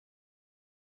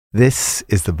This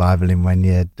is the Bible in 1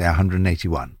 year, day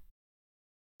 181.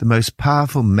 The most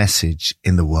powerful message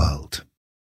in the world.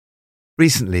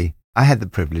 Recently, I had the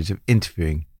privilege of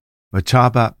interviewing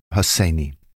Mojtaba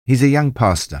Hosseini. He's a young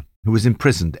pastor who was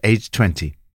imprisoned aged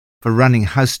 20 for running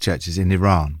house churches in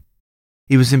Iran.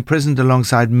 He was imprisoned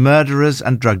alongside murderers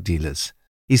and drug dealers.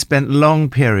 He spent long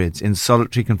periods in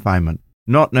solitary confinement,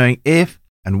 not knowing if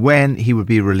and when he would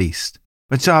be released.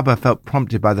 Mojtaba felt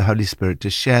prompted by the Holy Spirit to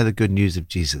share the good news of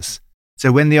Jesus.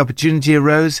 So when the opportunity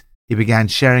arose, he began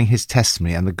sharing his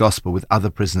testimony and the gospel with other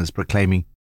prisoners, proclaiming,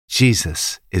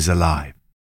 Jesus is alive.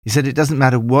 He said, it doesn't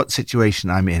matter what situation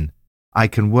I'm in, I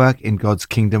can work in God's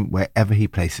kingdom wherever he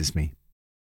places me.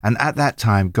 And at that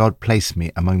time, God placed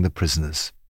me among the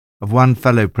prisoners. Of one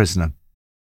fellow prisoner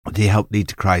that he helped lead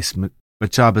to Christ,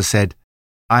 Mojtaba said,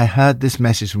 I heard this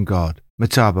message from God.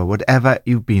 Mojtaba, whatever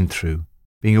you've been through,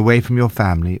 being away from your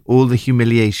family, all the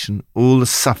humiliation, all the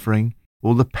suffering,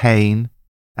 all the pain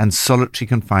and solitary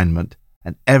confinement,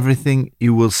 and everything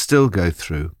you will still go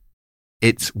through,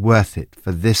 it's worth it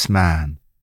for this man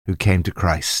who came to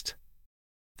Christ.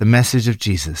 The message of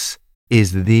Jesus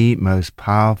is the most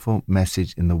powerful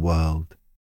message in the world.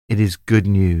 It is good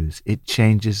news. It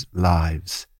changes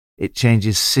lives. It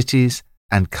changes cities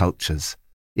and cultures.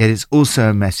 Yet it's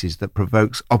also a message that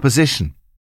provokes opposition.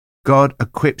 God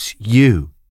equips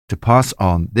you to pass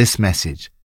on this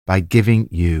message by giving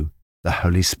you the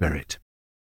Holy Spirit.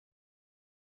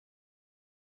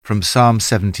 From Psalm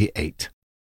 78.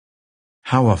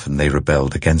 How often they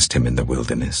rebelled against him in the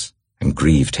wilderness, and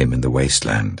grieved him in the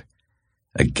wasteland.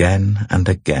 Again and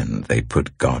again they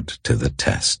put God to the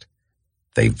test.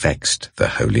 They vexed the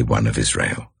Holy One of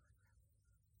Israel.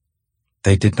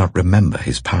 They did not remember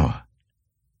his power.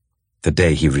 The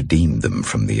day he redeemed them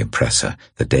from the oppressor,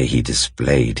 the day he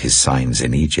displayed his signs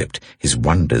in Egypt, his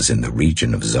wonders in the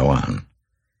region of Zoan.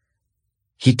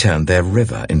 He turned their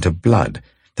river into blood.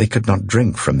 They could not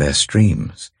drink from their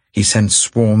streams. He sent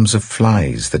swarms of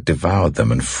flies that devoured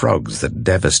them and frogs that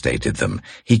devastated them.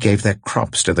 He gave their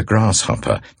crops to the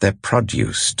grasshopper, their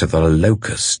produce to the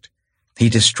locust. He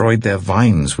destroyed their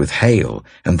vines with hail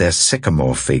and their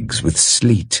sycamore figs with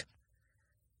sleet.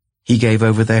 He gave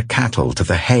over their cattle to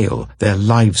the hail, their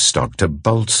livestock to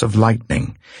bolts of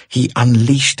lightning. He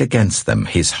unleashed against them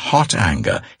his hot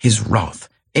anger, his wrath,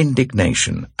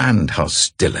 indignation, and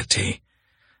hostility.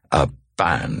 A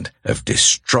band of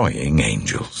destroying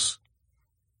angels.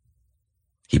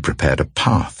 He prepared a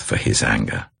path for his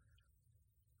anger.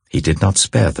 He did not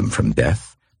spare them from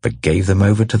death, but gave them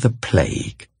over to the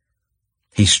plague.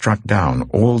 He struck down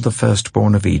all the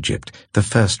firstborn of Egypt, the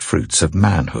firstfruits of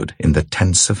manhood in the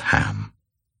tents of Ham.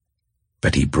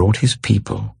 But he brought his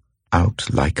people out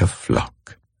like a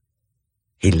flock.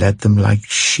 He led them like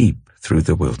sheep through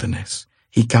the wilderness.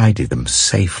 He guided them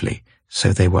safely,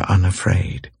 so they were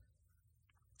unafraid.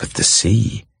 But the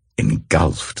sea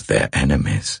engulfed their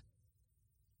enemies.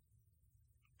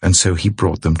 And so he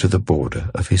brought them to the border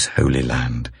of his holy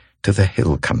land, to the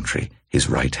hill country his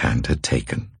right hand had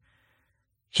taken.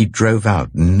 He drove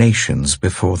out nations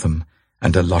before them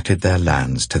and allotted their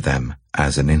lands to them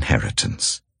as an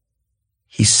inheritance.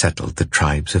 He settled the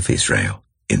tribes of Israel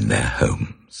in their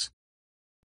homes.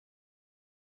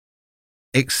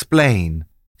 Explain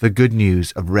the good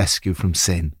news of rescue from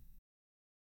sin.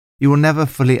 You will never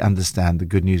fully understand the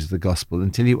good news of the gospel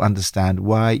until you understand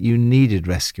why you needed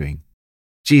rescuing.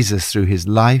 Jesus, through his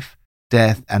life,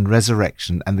 death, and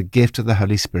resurrection and the gift of the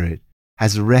Holy Spirit,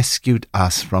 has rescued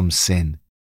us from sin.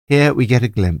 Here we get a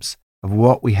glimpse of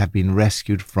what we have been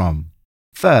rescued from.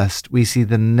 First, we see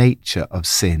the nature of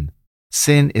sin.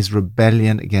 Sin is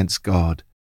rebellion against God.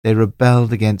 They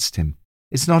rebelled against him.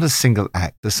 It's not a single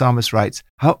act. The psalmist writes,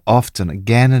 how often,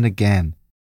 again and again.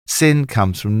 Sin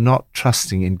comes from not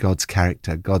trusting in God's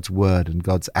character, God's word, and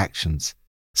God's actions.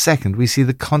 Second, we see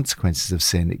the consequences of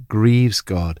sin. It grieves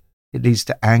God. It leads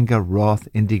to anger, wrath,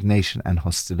 indignation, and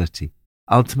hostility.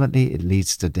 Ultimately, it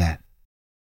leads to death.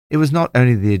 It was not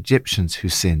only the Egyptians who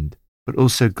sinned, but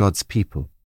also God's people.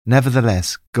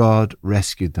 Nevertheless, God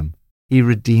rescued them. He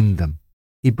redeemed them.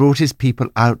 He brought his people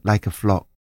out like a flock.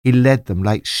 He led them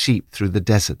like sheep through the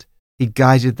desert. He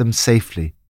guided them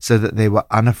safely so that they were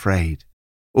unafraid.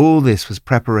 All this was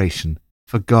preparation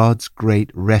for God's great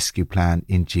rescue plan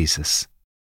in Jesus.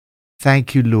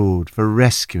 Thank you, Lord, for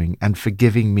rescuing and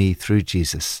forgiving me through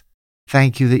Jesus.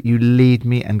 Thank you that you lead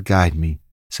me and guide me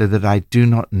so that I do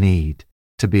not need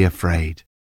to be afraid.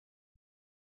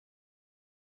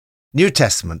 New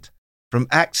Testament from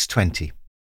Acts 20.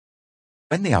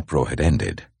 When the uproar had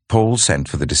ended, Paul sent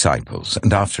for the disciples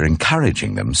and after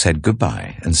encouraging them said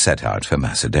goodbye and set out for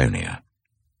Macedonia.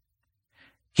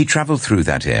 He travelled through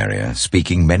that area,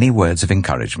 speaking many words of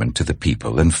encouragement to the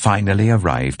people, and finally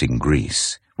arrived in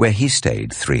Greece, where he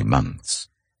stayed 3 months.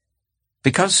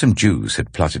 Because some Jews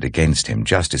had plotted against him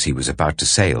just as he was about to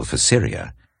sail for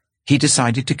Syria, he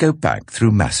decided to go back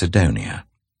through Macedonia.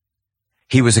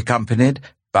 He was accompanied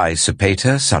by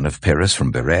Sopater, son of Pyrrhus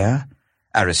from Berea,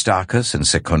 Aristarchus and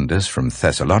Secundus from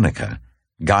Thessalonica,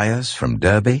 Gaius from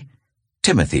Derbe,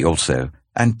 Timothy also,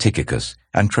 and Tychicus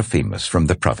and Trophimus from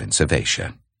the province of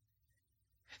Asia.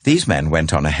 These men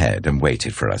went on ahead and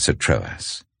waited for us at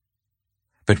Troas.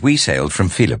 But we sailed from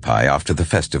Philippi after the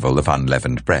festival of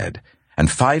unleavened bread, and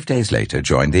 5 days later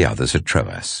joined the others at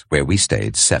Troas, where we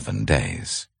stayed 7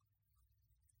 days.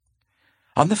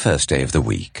 On the first day of the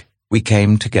week, we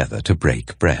came together to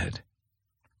break bread.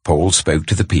 Paul spoke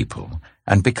to the people,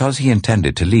 and because he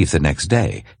intended to leave the next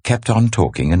day, kept on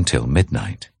talking until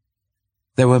midnight.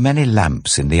 There were many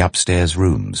lamps in the upstairs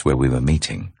rooms where we were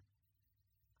meeting.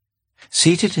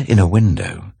 Seated in a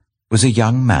window was a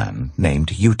young man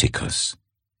named Eutychus,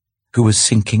 who was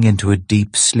sinking into a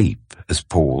deep sleep as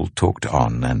Paul talked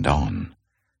on and on.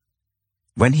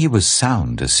 When he was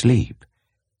sound asleep,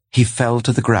 he fell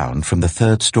to the ground from the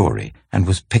 3rd story and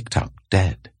was picked up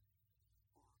dead.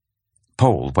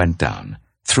 Paul went down,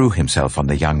 threw himself on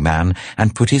the young man,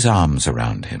 and put his arms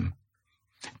around him.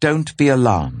 "Don't be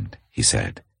alarmed," he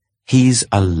said. "He's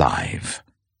alive."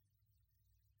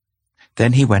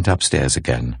 Then he went upstairs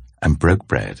again and broke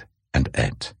bread and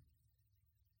ate.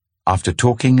 After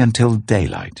talking until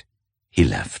daylight, he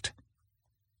left.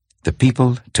 The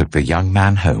people took the young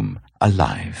man home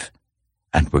alive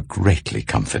and were greatly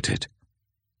comforted.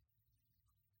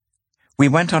 We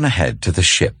went on ahead to the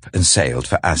ship and sailed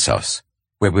for Assos,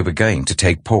 where we were going to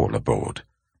take Paul aboard.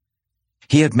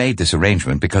 He had made this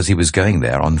arrangement because he was going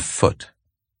there on foot.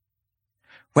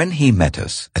 When he met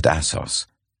us at Assos,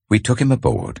 we took him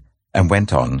aboard and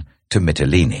went on to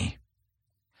Mytilene.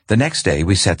 The next day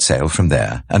we set sail from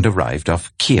there and arrived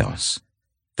off Chios.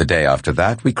 The day after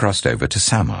that we crossed over to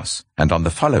Samos, and on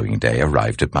the following day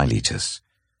arrived at Miletus.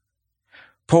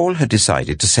 Paul had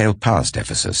decided to sail past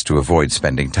Ephesus to avoid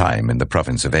spending time in the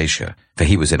province of Asia, for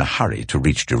he was in a hurry to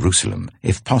reach Jerusalem,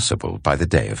 if possible, by the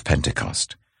day of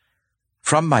Pentecost.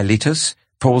 From Miletus,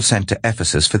 Paul sent to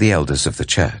Ephesus for the elders of the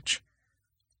church.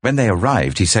 When they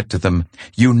arrived, he said to them,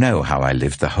 "You know how I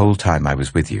lived the whole time I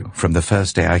was with you, from the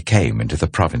first day I came into the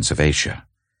province of Asia.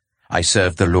 I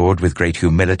served the Lord with great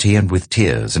humility and with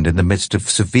tears, and in the midst of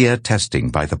severe testing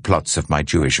by the plots of my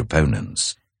Jewish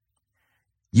opponents.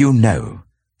 You know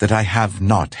that I have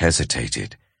not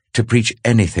hesitated to preach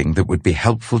anything that would be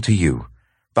helpful to you,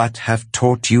 but have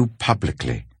taught you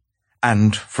publicly,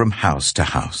 and from house to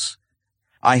house.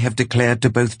 I have declared to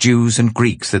both Jews and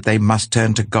Greeks that they must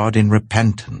turn to God in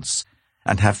repentance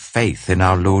and have faith in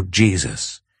our Lord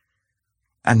Jesus.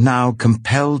 And now,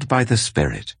 compelled by the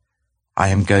Spirit, I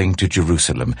am going to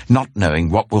Jerusalem, not knowing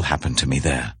what will happen to me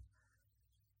there.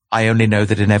 I only know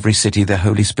that in every city the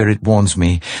Holy Spirit warns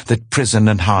me that prison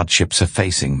and hardships are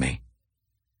facing me.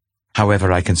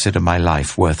 However, I consider my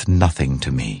life worth nothing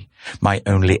to me. My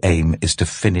only aim is to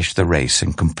finish the race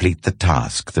and complete the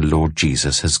task the Lord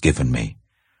Jesus has given me.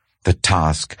 The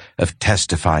task of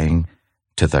testifying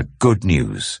to the good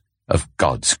news of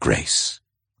God's grace.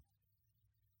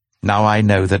 Now I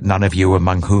know that none of you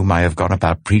among whom I have gone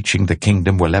about preaching the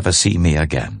kingdom will ever see me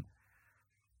again.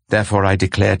 Therefore I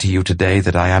declare to you today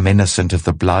that I am innocent of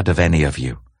the blood of any of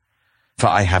you, for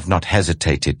I have not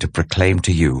hesitated to proclaim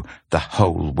to you the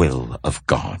whole will of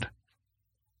God.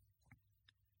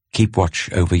 Keep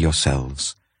watch over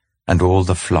yourselves and all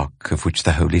the flock of which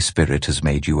the Holy Spirit has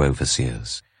made you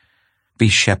overseers. Be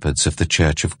shepherds of the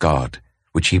church of God,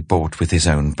 which he bought with his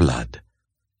own blood.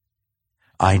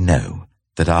 I know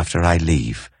that after I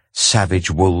leave, savage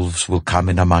wolves will come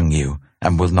in among you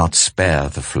and will not spare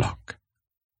the flock.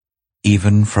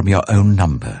 Even from your own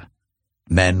number,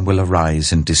 men will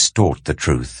arise and distort the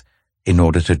truth in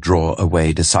order to draw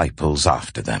away disciples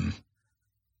after them.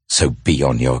 So be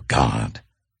on your guard.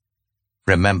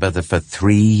 Remember that for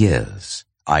 3 years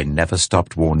I never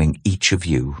stopped warning each of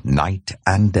you night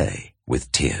and day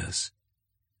with tears.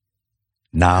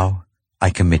 Now I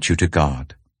commit you to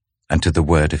God and to the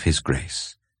word of his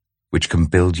grace, which can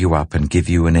build you up and give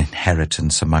you an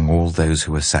inheritance among all those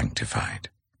who are sanctified.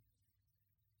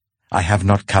 I have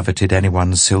not coveted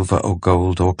anyone's silver or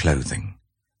gold or clothing.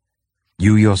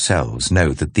 You yourselves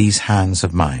know that these hands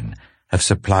of mine have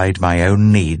supplied my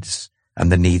own needs and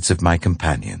the needs of my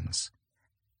companions.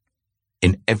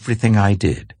 In everything I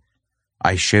did,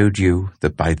 I showed you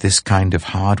that by this kind of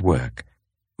hard work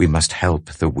we must help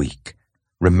the weak,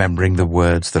 remembering the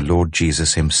words the Lord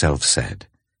Jesus himself said,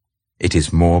 It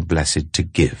is more blessed to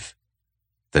give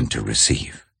than to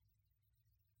receive.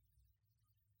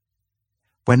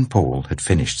 When Paul had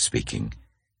finished speaking,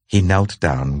 he knelt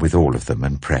down with all of them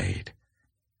and prayed.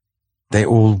 They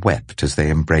all wept as they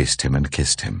embraced him and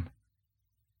kissed him.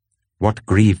 What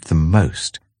grieved them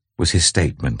most was his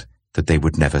statement that they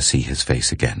would never see his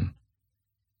face again.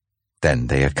 Then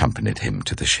they accompanied him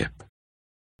to the ship.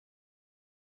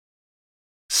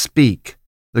 Speak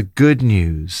the good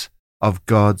news of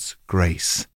God's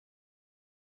grace.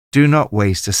 Do not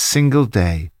waste a single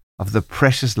day of the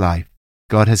precious life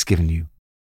God has given you.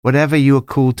 Whatever you are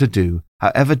called to do,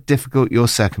 however difficult your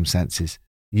circumstances,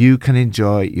 you can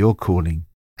enjoy your calling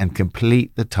and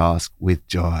complete the task with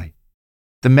joy.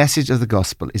 The message of the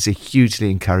gospel is a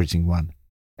hugely encouraging one.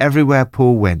 Everywhere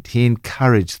Paul went, he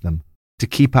encouraged them to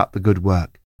keep up the good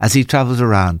work. As he traveled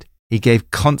around, he gave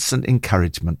constant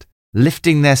encouragement,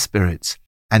 lifting their spirits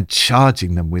and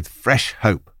charging them with fresh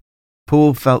hope.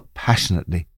 Paul felt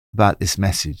passionately about this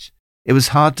message. It was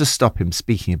hard to stop him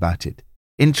speaking about it.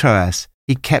 In Troas,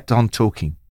 he kept on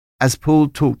talking. As Paul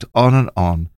talked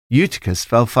on, Eutychus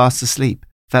fell fast asleep,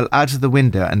 fell out of the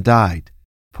window and died.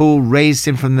 Paul raised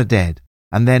him from the dead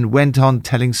and then went on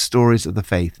telling stories of the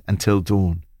faith until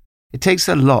dawn. It takes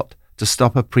a lot to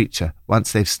stop a preacher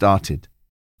once they've started.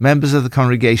 Members of the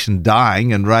congregation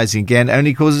dying and rising again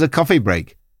only causes a coffee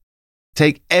break.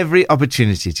 Take every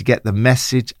opportunity to get the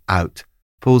message out.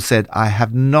 Paul said, I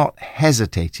have not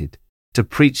hesitated to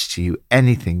preach to you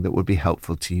anything that would be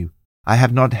helpful to you. I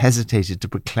have not hesitated to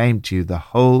proclaim to you the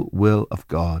whole will of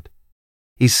God.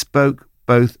 He spoke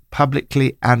both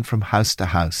publicly and from house to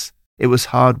house. It was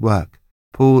hard work.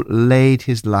 Paul laid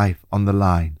his life on the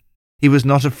line. He was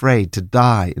not afraid to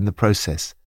die in the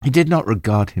process. He did not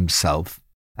regard himself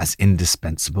as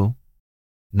indispensable.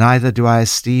 Neither do I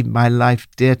esteem my life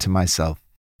dear to myself,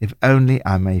 if only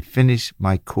I may finish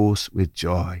my course with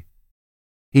joy.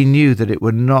 He knew that it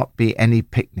would not be any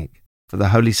picnic, for the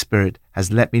Holy Spirit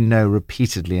has let me know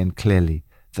repeatedly and clearly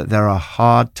that there are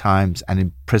hard times and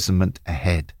imprisonment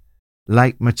ahead.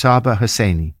 Like Mujtaba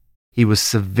Hosseini, he was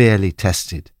severely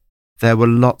tested. There were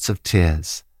lots of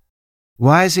tears.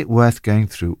 Why is it worth going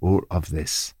through all of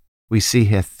this? We see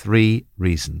here 3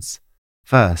 reasons.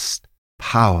 First,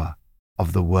 power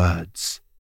of the words.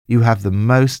 You have the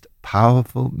most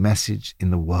powerful message in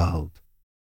the world.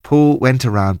 Paul went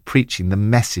around preaching the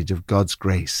message of God's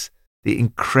grace, the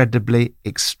incredibly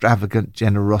extravagant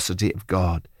generosity of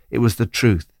God. It was the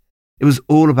truth. It was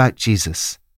all about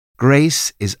Jesus.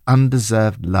 Grace is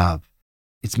undeserved love.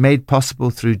 It's made possible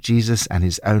through Jesus and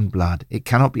his own blood. It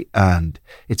cannot be earned.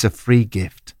 It's a free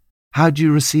gift. How do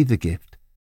you receive the gift?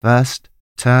 First,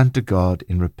 turn to God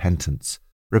in repentance.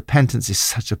 Repentance is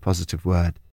such a positive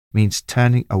word. It means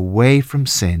turning away from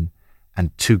sin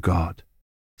and to God.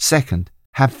 Second,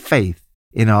 have faith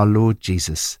in our Lord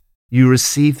Jesus. You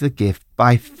receive the gift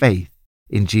by faith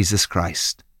in Jesus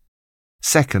Christ.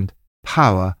 Second,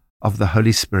 power of the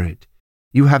Holy Spirit.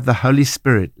 You have the Holy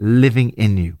Spirit living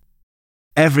in you.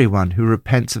 Everyone who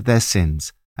repents of their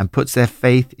sins and puts their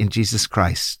faith in Jesus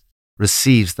Christ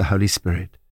receives the Holy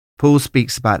Spirit. Paul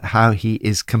speaks about how he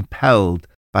is compelled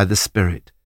by the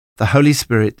Spirit. The Holy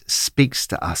Spirit speaks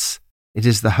to us. It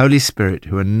is the Holy Spirit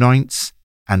who anoints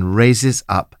and raises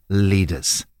up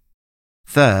leaders.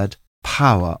 Third,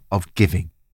 power of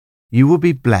giving. You will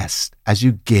be blessed as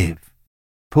you give.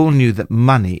 Paul knew that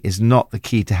money is not the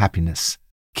key to happiness.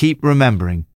 Keep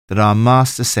remembering that our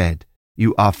Master said,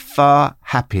 you are far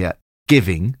happier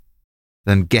giving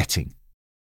than getting.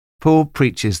 Paul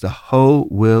preaches the whole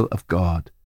will of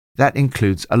God. That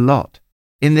includes a lot.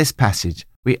 In this passage,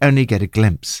 we only get a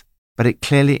glimpse, but it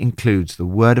clearly includes the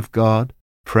Word of God,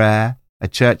 prayer, a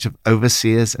church of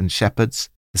overseers and shepherds,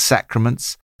 the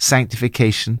sacraments,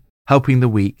 sanctification, helping the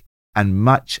weak, and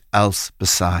much else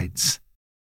besides.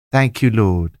 Thank you,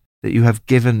 Lord, that you have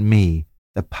given me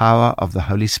the power of the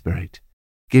Holy Spirit.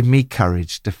 Give me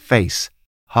courage to face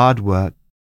hard work,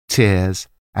 tears,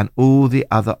 and all the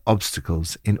other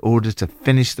obstacles in order to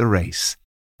finish the race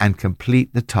and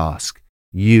complete the task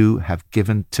you have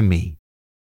given to me.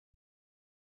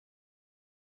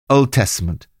 Old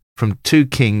Testament, from 2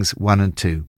 Kings 1 and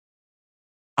 2.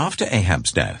 After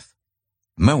Ahab's death,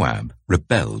 Moab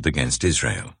rebelled against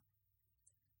Israel.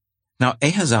 Now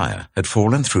Ahaziah had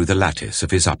fallen through the lattice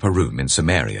of his upper room in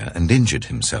Samaria and injured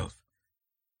himself.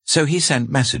 So he sent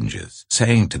messengers,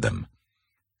 saying to them,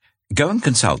 Go and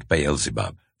consult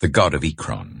Beelzebub, the god of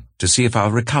Ekron, to see if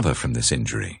I'll recover from this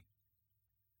injury.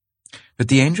 But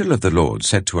the angel of the Lord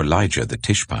said to Elijah the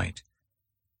Tishbite,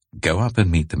 Go up and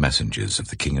meet the messengers of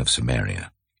the king of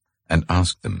Samaria, and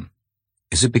ask them,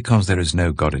 Is it because there is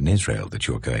no God in Israel that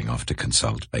you are going off to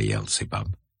consult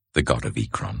Baal-zebub, the god of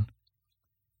Ekron?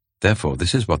 Therefore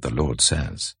this is what the Lord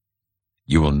says.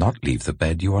 You will not leave the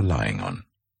bed you are lying on.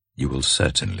 You will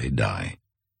certainly die.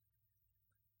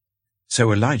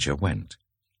 So Elijah went.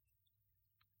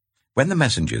 When the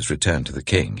messengers returned to the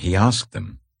king, he asked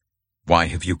them, "Why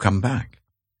have you come back?"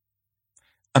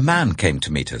 "A man came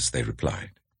to meet us," they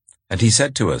replied, "and he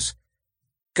said to us,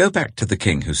 'Go back to the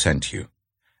king who sent you,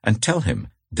 and tell him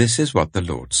this is what the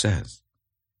Lord says.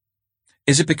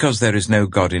 Is it because there is no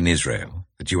God in Israel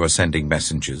that you are sending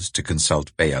messengers to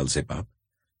consult Baal-zebub,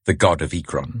 the god of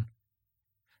Ekron?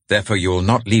 Therefore you will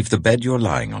not leave the bed you are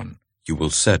lying on. You will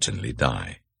certainly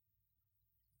die.'"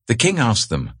 The king asked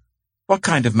them, "What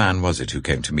kind of man was it who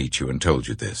came to meet you and told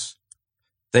you this?"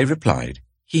 They replied,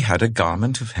 "He had a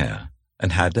garment of hair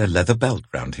and had a leather belt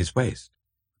round his waist."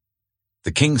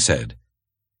 The king said,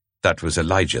 "That was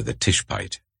Elijah the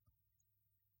Tishbite."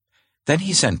 Then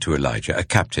he sent to Elijah a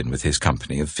captain with his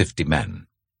company of 50 men.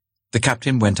 The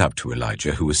captain went up to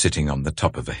Elijah, who was sitting on the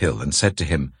top of a hill, and said to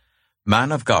him,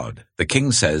 "Man of God, the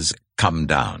king says, 'Come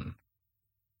down.'"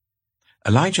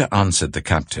 Elijah answered the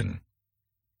captain,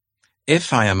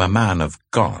 "If I am a man of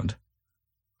God,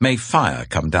 may fire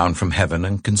come down from heaven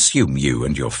and consume you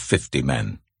and your 50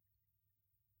 men."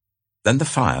 Then the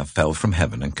fire fell from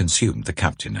heaven and consumed the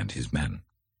captain and his men.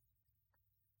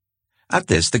 At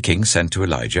this the king sent to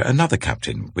Elijah another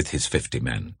captain with his 50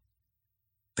 men.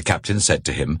 The captain said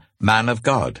to him, "Man of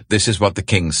God, this is what the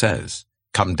king says.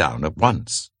 Come down at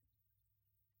once."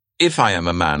 "If I am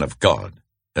a man of God,"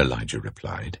 Elijah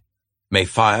replied, "may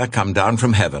fire come down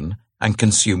from heaven and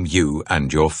consume you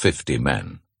and your 50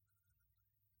 men."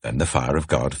 Then the fire of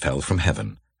God fell from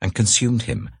heaven and consumed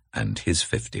him and his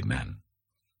 50 men.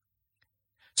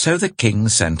 So the king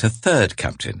sent a third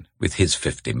captain with his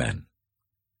 50 men.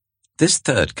 This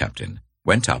third captain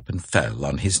went up and fell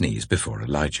on his knees before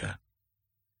Elijah.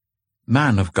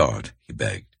 "Man of God," he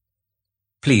begged,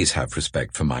 "please have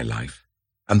respect for my life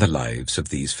and the lives of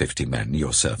these 50 men,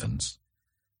 your servants.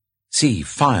 See,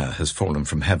 fire has fallen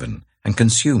from heaven and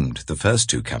consumed the first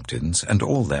 2 captains and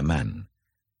all their men.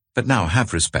 But now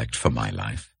have respect for my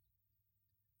life."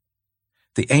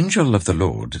 The angel of the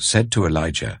Lord said to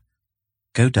Elijah,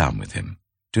 "Go down with him.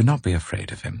 Do not be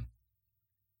afraid of him."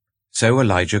 So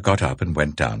Elijah got up and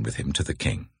went down with him to the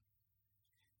king.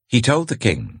 He told the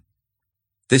king,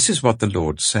 "This is what the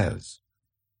Lord says.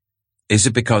 Is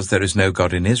it because there is no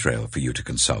God in Israel for you to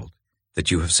consult, that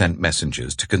you have sent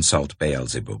messengers to consult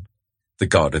Baal-zebub, the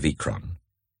god of Ekron?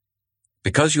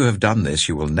 Because you have done this,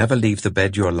 you will never leave the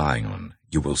bed you are lying on.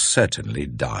 You will certainly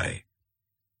die."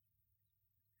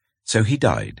 So he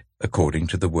died according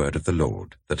to the word of the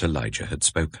Lord that Elijah had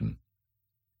spoken.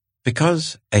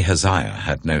 Because Ahaziah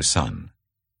had no son,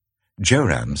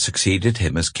 Joram succeeded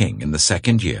him as king in the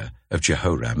 2nd year of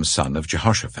Jehoram son of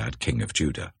Jehoshaphat, king of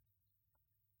Judah.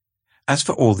 As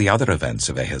for all the other events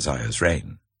of Ahaziah's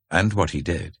reign, and what he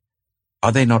did,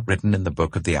 are they not written in the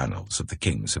book of the annals of the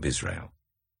kings of Israel?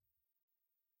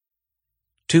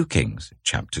 2 Kings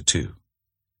chapter 2.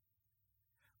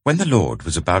 When the Lord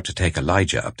was about to take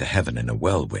Elijah up to heaven in a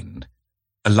whirlwind,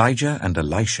 Elijah and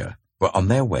Elisha were on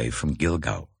their way from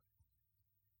Gilgal.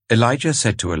 Elijah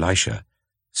said to Elisha,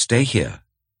 "Stay here.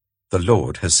 The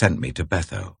Lord has sent me to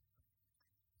Bethel."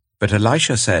 But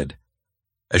Elisha said,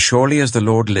 "As surely as the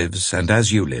Lord lives and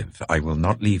as you live, I will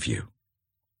not leave you."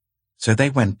 So they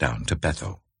went down to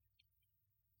Bethel.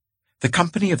 The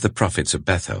company of the prophets of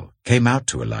Bethel came out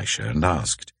to Elisha and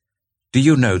asked, "Do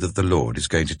you know that the Lord is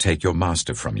going to take your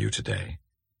master from you today?"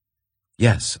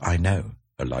 "Yes, I know,"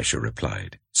 Elisha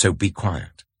replied, "so be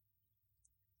quiet."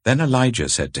 Then Elijah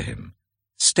said to him,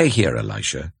 "Stay here,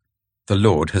 Elisha. The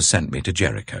Lord has sent me to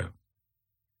Jericho."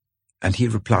 And he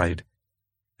replied,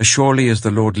 "As surely as the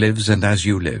Lord lives and as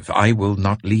you live, I will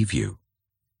not leave you."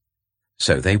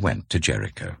 So they went to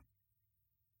Jericho.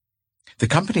 The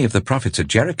company of the prophets at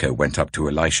Jericho went up to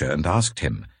Elisha and asked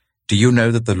him, "Do you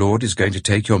know that the Lord is going to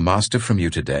take your master from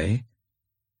you today?"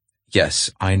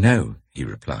 "Yes, I know," he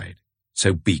replied,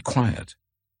 "so be quiet."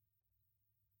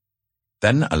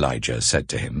 Then Elijah said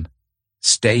to him,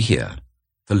 "Stay here.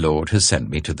 The Lord has sent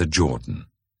me to the Jordan."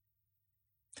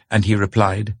 And he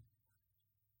replied,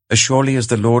 "As surely as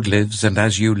the Lord lives and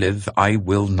as you live, I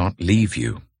will not leave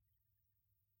you."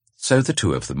 So the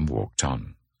 2 of them walked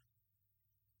on.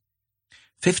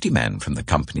 50 men from the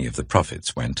company of the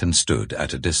prophets went and stood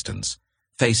at a distance,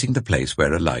 facing the place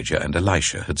where Elijah and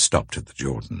Elisha had stopped at the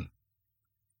Jordan.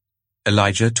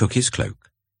 Elijah took his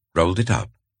cloak, rolled it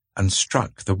up, and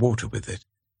struck the water with it.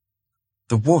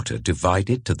 The water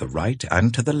divided to the right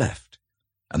and to the left,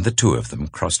 and the 2 of them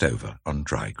crossed over on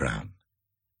dry ground.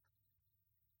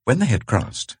 When they had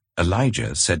crossed,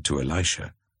 Elijah said to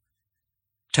Elisha,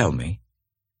 "Tell me,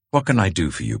 what can I do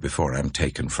for you before I am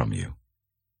taken from you?"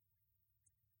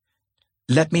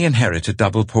 "Let me inherit a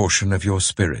double portion of your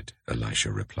spirit,"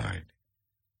 Elisha replied.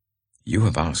 "You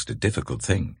have asked a difficult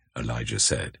thing," Elijah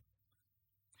said.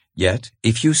 "Yet,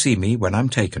 if you see me when I'm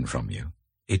taken from you,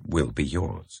 it will be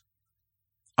yours.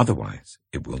 Otherwise,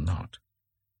 it will not."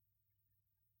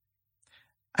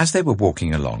 As they were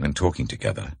walking along and talking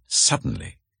together,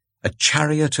 suddenly a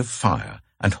chariot of fire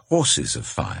and horses of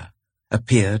fire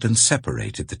appeared and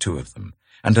separated the two of them,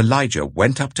 and Elijah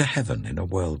went up to heaven in a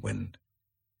whirlwind.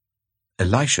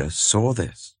 Elisha saw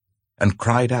this and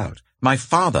cried out, my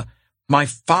father,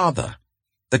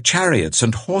 the chariots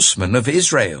and horsemen of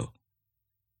Israel!"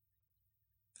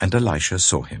 And Elisha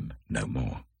saw him no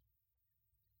more.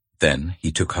 Then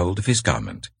he took hold of his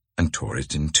garment and tore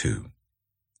it in two.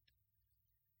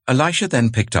 Elisha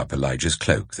then picked up Elijah's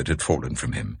cloak that had fallen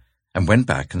from him and went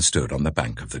back and stood on the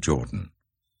bank of the Jordan.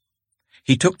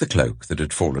 He took the cloak that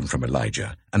had fallen from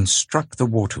Elijah and struck the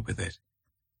water with it.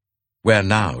 "Where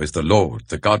now is the Lord,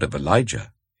 the God of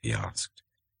Elijah?" he asked.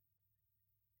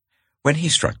 When he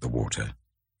struck the water,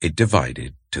 it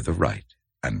divided to the right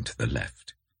and to the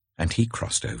left, and he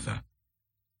crossed over.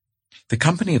 The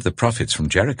company of the prophets from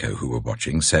Jericho who were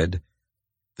watching said,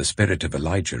 "The spirit of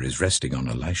Elijah is resting on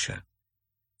Elisha."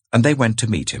 And they went to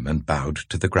meet him and bowed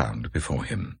to the ground before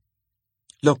him.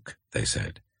 "Look," they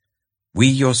said, "we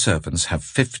your servants have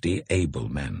 50 able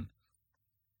men.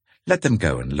 Let them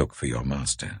go and look for your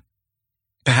master.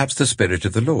 Perhaps the Spirit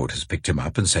of the Lord has picked him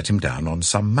up and set him down on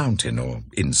some mountain or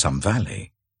in some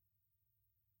valley."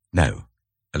 "No,"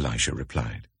 Elisha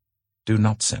replied, "do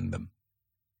not send them."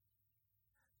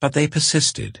 But they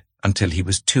persisted until he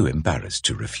was too embarrassed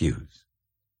to refuse.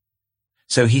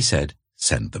 So he said,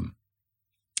 "Send them."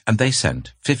 And they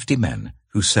sent 50 men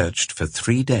who searched for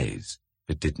 3 days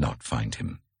but did not find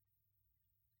him.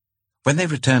 When they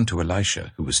returned to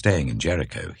Elisha, who was staying in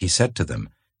Jericho, he said to them,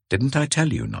 "Didn't I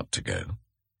tell you not to go?"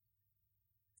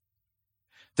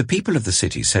 The people of the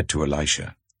city said to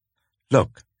Elisha,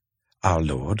 "Look, our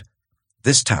lord,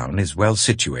 this town is well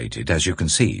situated, as you can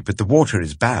see, but the water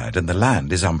is bad and the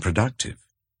land is unproductive."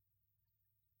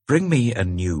 "Bring me a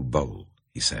new bowl,"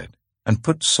 he said, "and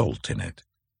put salt in it."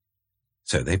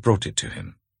 So they brought it to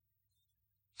him.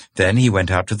 Then he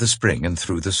went out to the spring and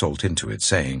threw the salt into it,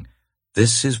 saying,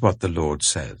 "This is what the Lord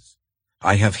says,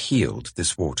 I have healed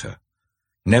this water.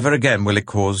 Never again will it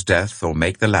cause death or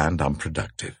make the land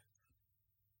unproductive."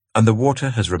 And the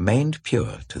water has remained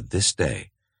pure to this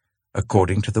day,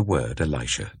 according to the word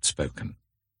Elisha had spoken.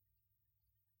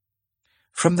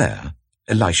 From there,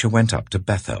 Elisha went up to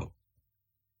Bethel.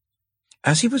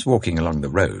 As he was walking along the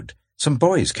road, some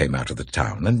boys came out of the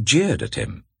town and jeered at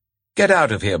him. "Get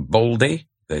out of here, Baldy,"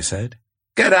 they said.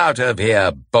 "Get out of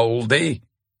here, Baldy."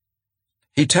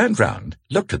 He turned round,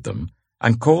 looked at them,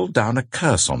 and called down a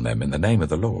curse on them in the name of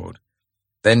the Lord.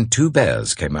 Then 2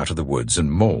 bears came out of the woods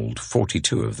and mauled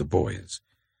 42 of the boys.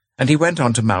 And he went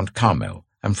on to Mount Carmel,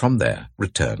 and from there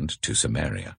returned to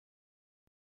Samaria.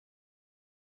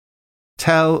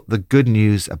 Tell the good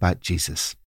news about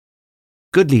Jesus.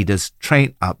 Good leaders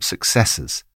train up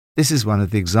successors. This is one of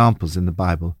the examples in the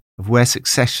Bible of where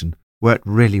succession worked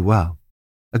really well.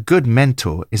 A good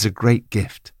mentor is a great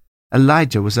gift.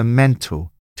 Elijah was a mentor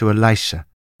to Elisha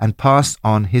and passed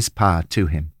on his power to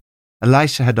him.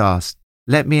 Elisha had asked,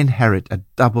 "Let me inherit a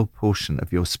double portion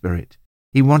of your spirit."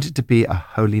 He wanted to be a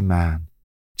holy man,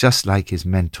 just like his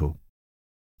mentor.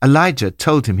 Elijah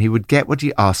told him he would get what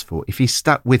he asked for if he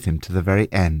stuck with him to the very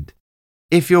end.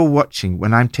 If you're watching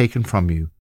when I'm taken from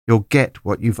you, you'll get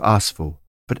what you've asked for,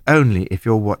 but only if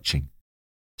you're watching.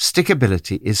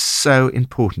 Stickability is so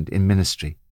important in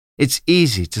ministry. It's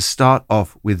easy to start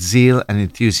off with zeal and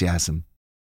enthusiasm,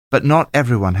 but not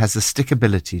everyone has the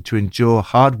stickability to endure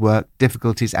hard work,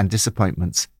 difficulties and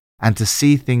disappointments, and to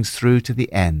see things through to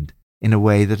the end in a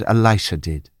way that Elisha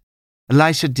did.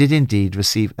 Elisha did indeed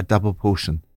receive a double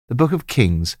portion. The book of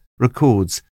Kings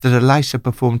records that Elisha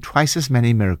performed twice as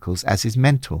many miracles as his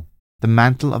mentor. The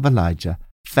mantle of Elijah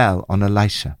fell on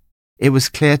Elisha. It was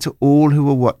clear to all who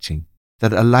were watching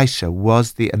that Elisha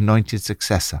was the anointed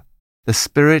successor. The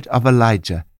spirit of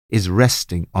Elijah is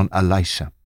resting on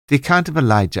Elisha. The account of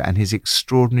Elijah and his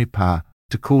extraordinary power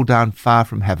to call down fire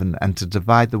from heaven and to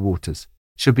divide the waters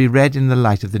should be read in the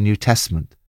light of the New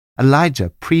Testament. Elijah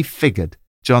prefigured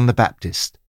John the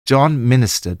Baptist. John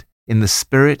ministered in the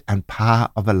spirit and power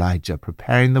of Elijah,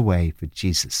 preparing the way for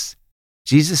Jesus.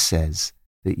 Jesus says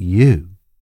that you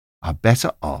are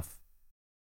better off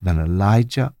than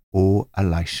Elijah or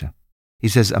Elisha. He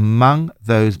says, among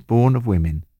those born of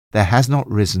women, there has not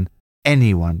risen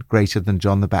anyone greater than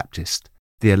John the Baptist,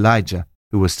 the Elijah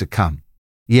who was to come.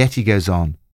 Yet he goes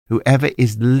on, whoever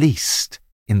is least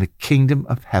in the kingdom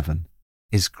of heaven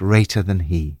is greater than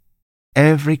he.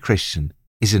 Every Christian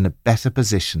is in a better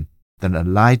position than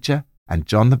Elijah and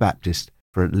John the Baptist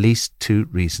for at least two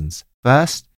reasons.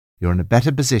 First, you're in a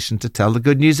better position to tell the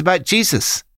good news about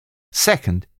Jesus.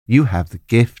 Second, you have the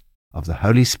gift of the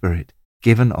Holy Spirit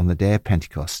given on the day of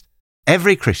Pentecost.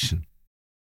 Every Christian,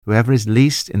 whoever is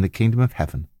least in the kingdom of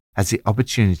heaven, has the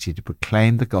opportunity to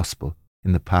proclaim the gospel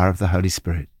in the power of the Holy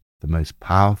Spirit, the most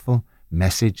powerful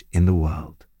message in the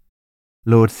world.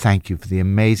 Lord, thank you for the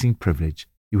amazing privilege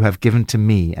you have given to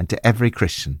me and to every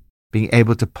Christian, being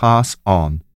able to pass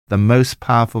on the most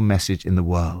powerful message in the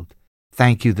world.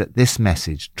 Thank you that this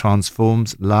message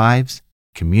transforms lives,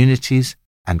 communities,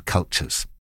 and cultures.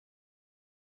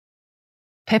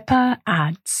 Pippa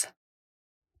adds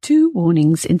 2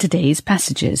 warnings in today's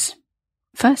passages.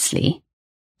 Firstly,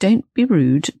 don't be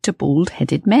rude to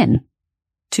bald-headed men.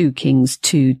 2 Kings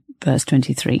 2 verse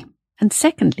 23. And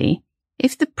secondly,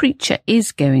 if the preacher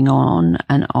is going on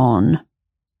and on,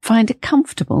 find a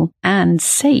comfortable and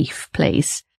safe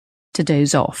place to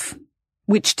doze off,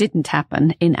 which didn't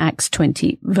happen in Acts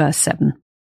 20 verse 7.